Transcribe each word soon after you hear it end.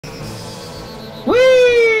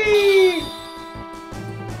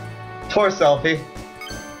Poor Selfie.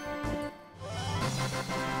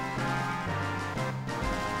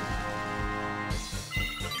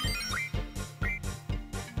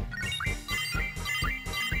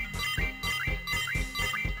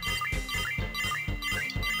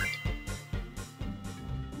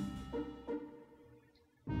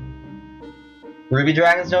 Ruby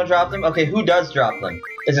dragons don't drop them? Okay, who does drop them?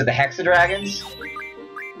 Is it the Hexa dragons?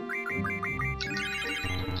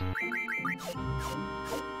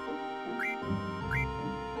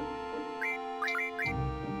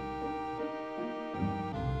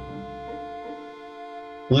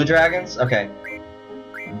 Blue dragons? Okay.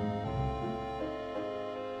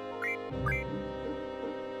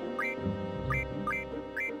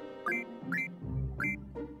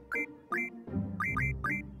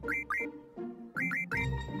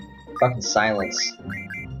 Fucking silence.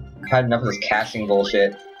 I've had enough of this casting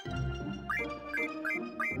bullshit.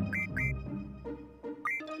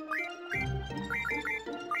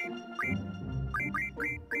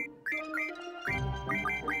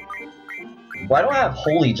 Why don't I have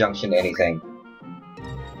Holy Junction to anything?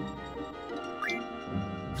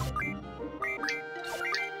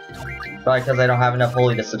 Probably because I don't have enough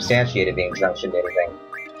Holy to substantiate it being Junction to anything.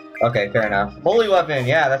 Okay, fair enough. Holy Weapon,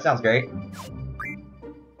 yeah, that sounds great.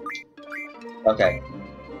 Okay.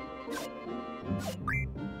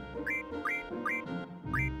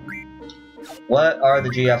 What are the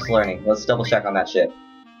GFs learning? Let's double check on that shit.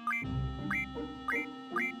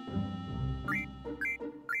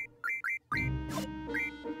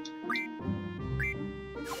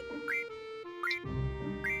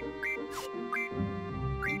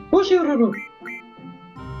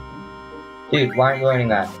 Dude, why aren't you learning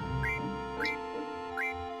that?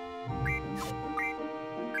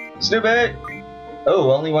 Stupid!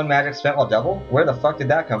 Oh, only one magic spent while double? Where the fuck did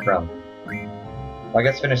that come from? Well, I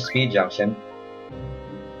guess finish Speed Junction.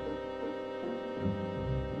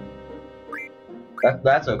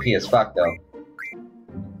 That's OP as fuck, though.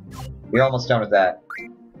 You're almost done with that.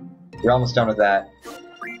 You're almost done with that.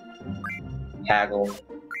 Haggle.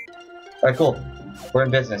 Alright, cool. We're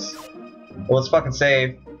in business. Well, let's fucking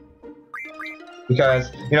save.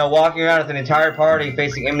 Because, you know, walking around with an entire party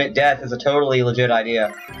facing imminent death is a totally legit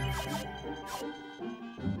idea.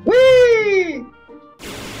 Whee!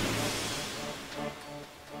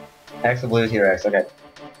 Hexa Blue T-Rex, okay.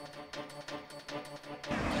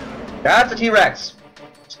 That's a T-Rex!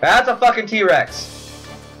 That's a fucking T-Rex!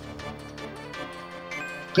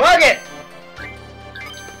 Plug it!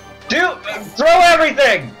 Throw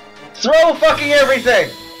everything! Throw fucking everything!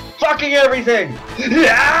 Fucking everything!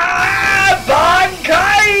 Yeah!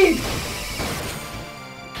 Bankai!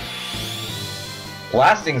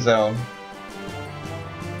 Blasting Zone.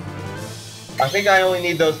 I think I only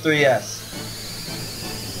need those 3S.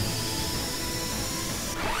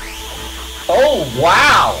 Oh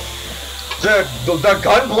wow! The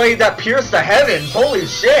gunblade that pierced the heavens. Holy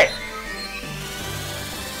shit!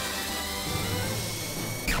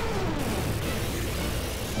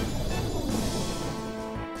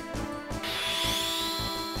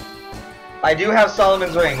 I do have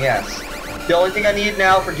Solomon's Ring, yes. The only thing I need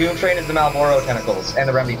now for Doom Train is the Malboro Tentacles and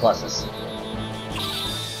the Remedy Pluses.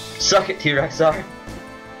 Suck it, T-Rexar.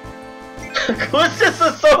 Quistis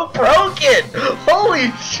is so broken!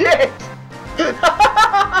 Holy shit!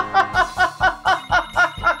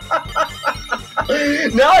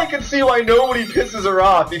 Now I can see why nobody pisses her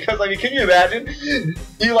off, because, I mean, can you imagine?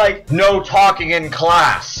 You like, no talking in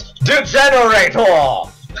class! Degenerator!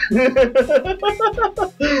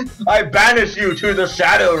 I banish you to the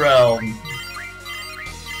Shadow Realm!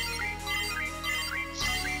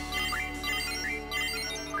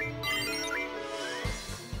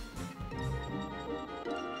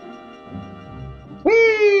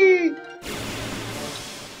 Whee!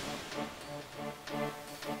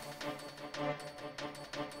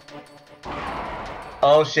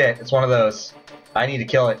 Oh shit, it's one of those. I need to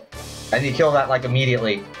kill it. I need to kill that, like,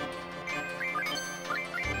 immediately.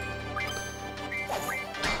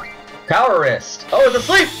 Power Wrist! Oh, it's a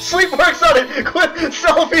sleep! Sleep works on it!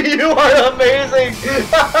 Selfie, you are amazing!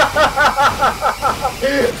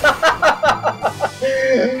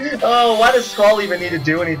 Oh, why does Squall even need to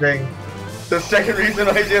do anything? The second reason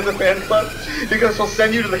why she has a fan club? Because she'll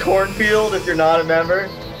send you to the cornfield if you're not a member.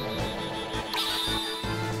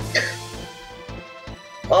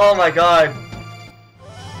 Oh my god.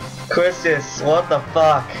 Quistis, what the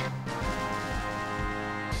fuck?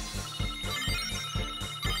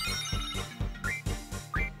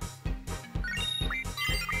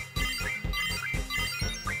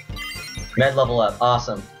 Med level up,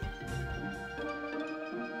 awesome.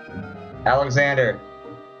 Alexander.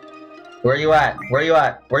 Where you at? Where you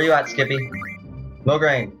at? Where you at, Skippy?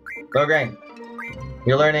 Mograine. Mograine.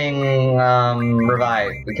 You're learning,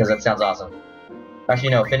 Revive, because that sounds awesome. Actually,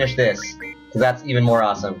 no, finish this, because that's even more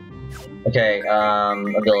awesome. Okay,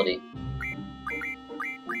 ability.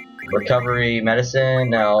 Recovery, medicine,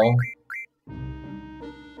 no.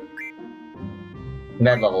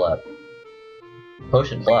 Med level up.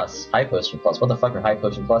 Potion plus. High potion plus. What the fuck are high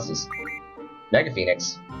potion pluses? Mega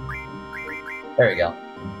Phoenix. There we go.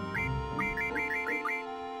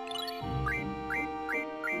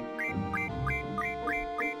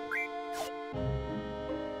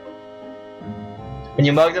 When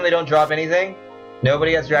you mug them, they don't drop anything?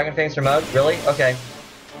 Nobody has Dragon Fangs for mug? Really? Okay.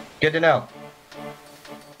 Good to know.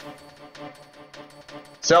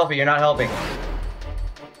 Selfie, you're not helping.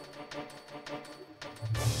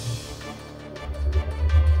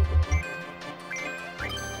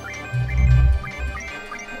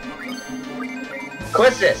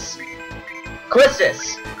 Quistis!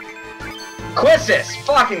 Quistis! Quistis!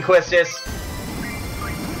 Fucking Quistis!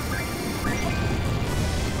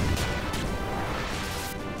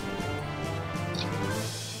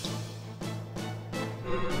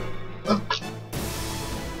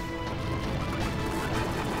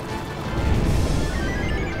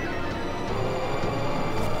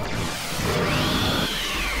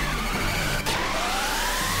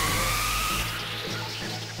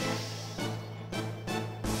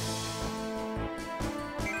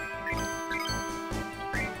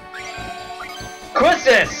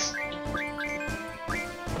 Quistis!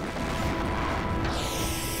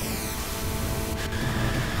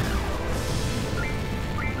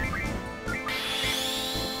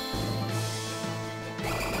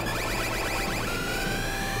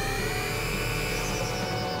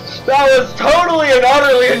 That was totally and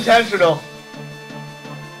utterly intentional!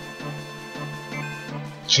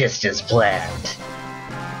 Just as planned.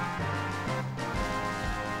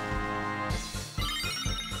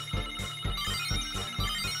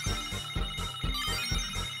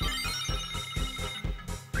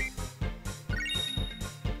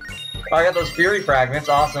 Oh, I got those Fury Fragments,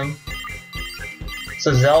 awesome.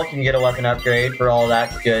 So Zell can get a weapon upgrade for all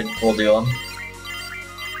that, good, we'll do them.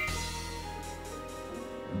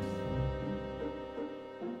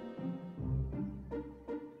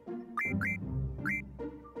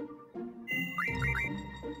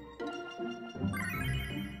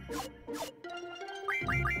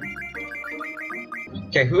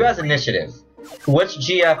 Okay, who has initiative? Which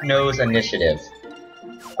GF knows initiative?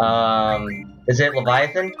 Is it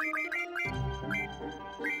Leviathan?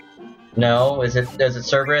 No, is it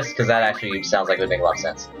Cerberus? Because that actually sounds like it would make a lot of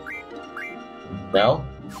sense. No?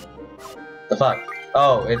 The fuck?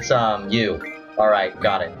 Oh, it's you. Alright,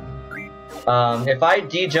 got it. If I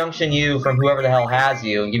de-junction you from whoever the hell has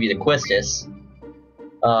you and give you the Quistis,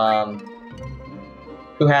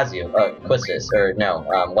 who has you? Quistis, or no,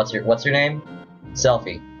 what's your name?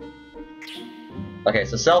 Selfie. Okay,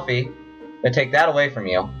 so Selfie, I'm gonna take that away from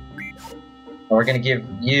you. And we're gonna give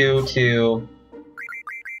you to...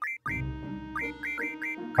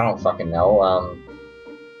 I don't fucking know,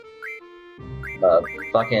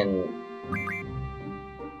 fucking...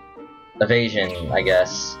 Evasion, I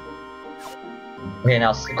guess. Okay,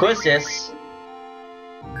 now, Quistis,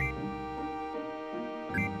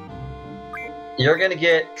 you're gonna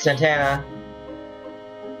get Santana.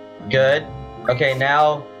 Good. Okay,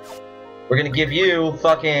 now, we're gonna give you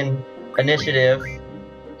fucking initiative.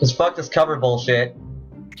 Cause fuck this cover bullshit.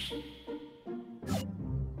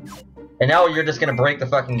 And now you're just gonna break the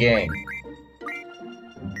fucking game.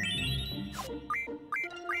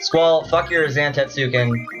 Squall, fuck your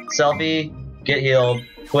Zantetsuken. Selfie, get healed.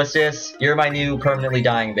 Quistis, you're my new permanently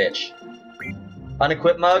dying bitch.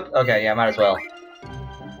 Unequipped mug? Okay, yeah, might as well.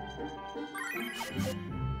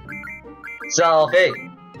 Selfie!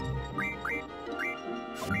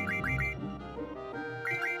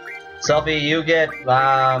 Selfie, you get,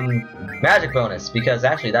 magic bonus, because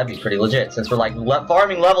actually that'd be pretty legit, since we're, like,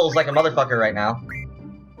 farming levels like a motherfucker right now.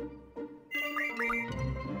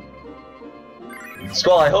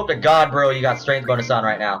 Squall, I hope to God, bro, you got strength bonus on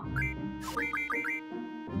right now.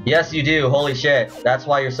 Yes, you do, holy shit. That's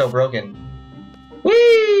why you're so broken.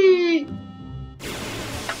 Whee!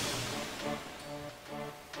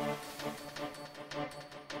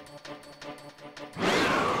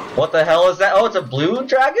 What the hell is that? Oh, it's a blue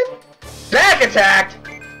dragon? Back attacked!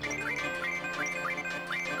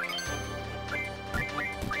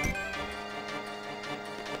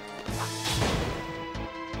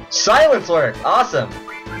 Silence work! Awesome!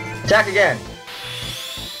 Attack again!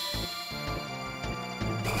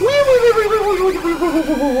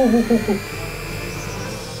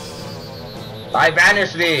 I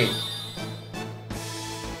banish thee!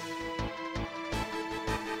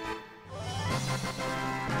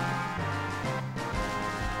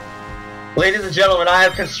 Ladies and gentlemen, I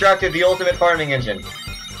have constructed the ultimate farming engine.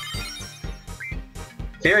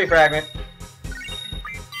 Theory fragment.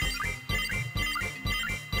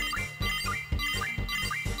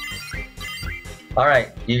 Alright,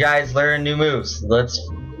 you guys learn new moves. Let's,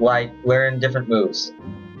 like, learn different moves.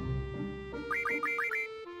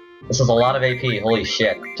 This is a lot of AP, holy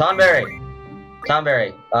shit. Tonberry!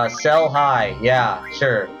 Tonberry. Sell high. Yeah,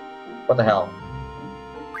 sure. What the hell?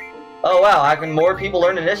 Oh wow, I can more people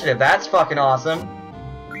learn initiative. That's fucking awesome.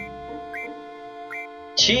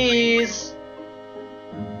 Cheese!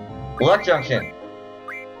 Luck Junction.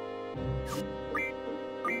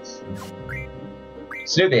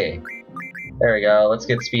 Snoopy. There we go, let's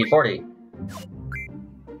get speed 40.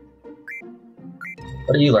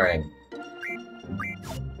 What are you learning?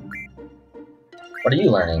 What are you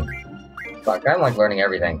learning? Fuck, I'm like learning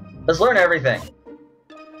everything. Let's learn everything!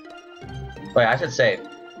 Wait, I should save.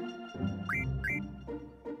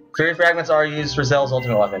 Fury Fragments are used for Zell's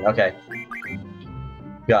ultimate weapon. Okay.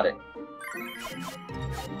 Got it.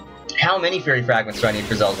 How many Fury Fragments do I need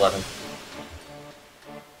for Zell's weapon?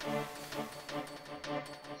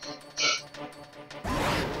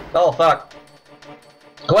 Oh, fuck.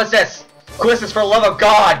 Quistis! Quistis, for the love of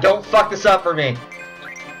God, don't fuck this up for me!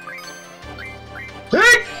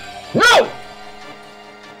 No!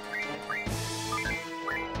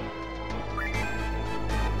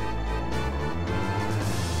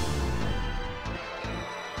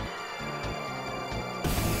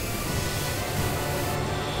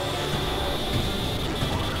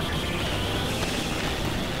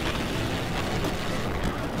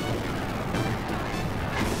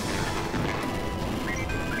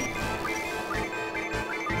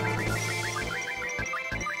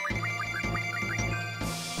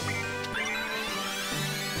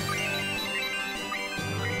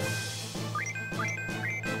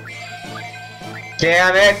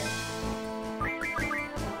 Damn it!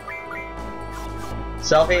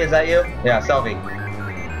 Selfie, is that you? Yeah, selfie.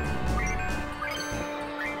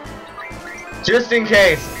 Just in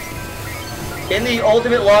case. In the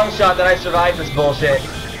ultimate long shot that I survived this bullshit.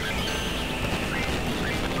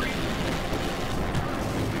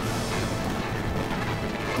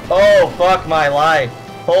 Oh, fuck my life.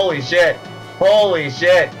 Holy shit. Holy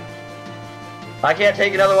shit. I can't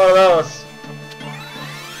take another one of those.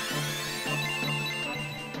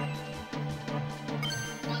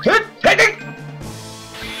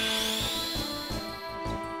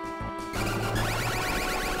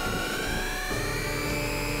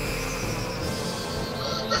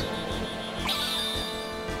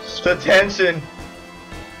 The tension.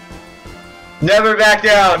 Never back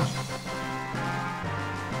down.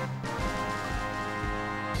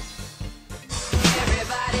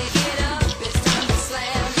 Everybody get up, it's time to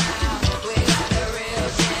slam now. We got the real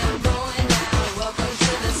jam going down. Welcome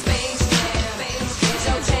to the Space Jam. Here's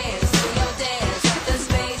your chance, do your dance at the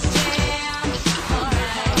Space Jam.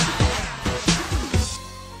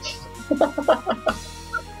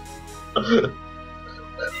 Alright.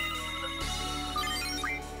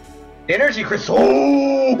 Energy crystal.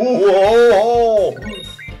 Oh!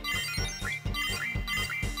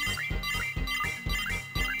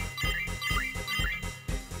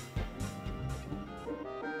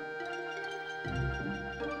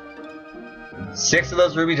 6 of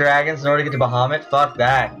those ruby dragons in order to get to Bahamut? Fuck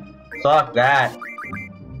that. Fuck that.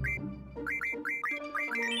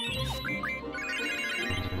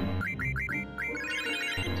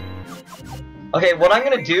 Okay, what I'm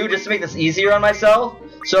gonna do, just to make this easier on myself,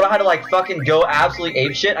 so I don't have to like fucking go absolutely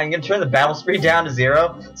apeshit, I'm gonna turn the battle speed down to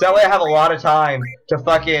 0, so that way I have a lot of time to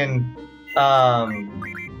fucking,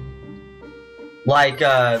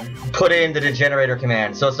 put in the degenerator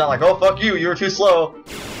command. So it's not like, oh fuck you, you were too slow.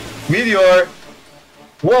 Meteor!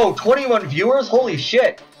 Whoa, 21 viewers? Holy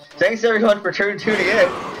shit! Thanks everyone for tuning in.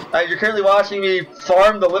 You're currently watching me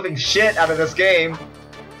farm the living shit out of this game.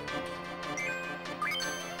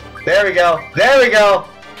 There we go. There we go.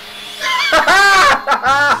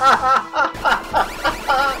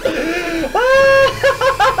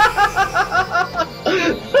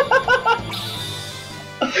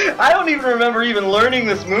 I don't even remember even learning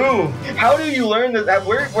this move. How do you learn this?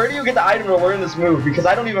 Where do you get the item to learn this move? Because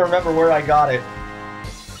I don't even remember where I got it.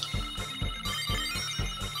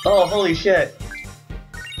 Oh, holy shit.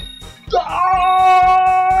 Oh!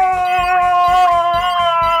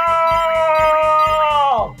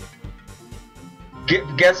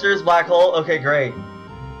 Guesser's black hole? Okay, great.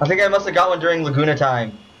 I think I must have got one during Laguna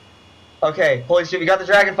time. Okay, holy shit, we got the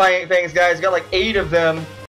dragon fangs, guys. We got like 8 of them.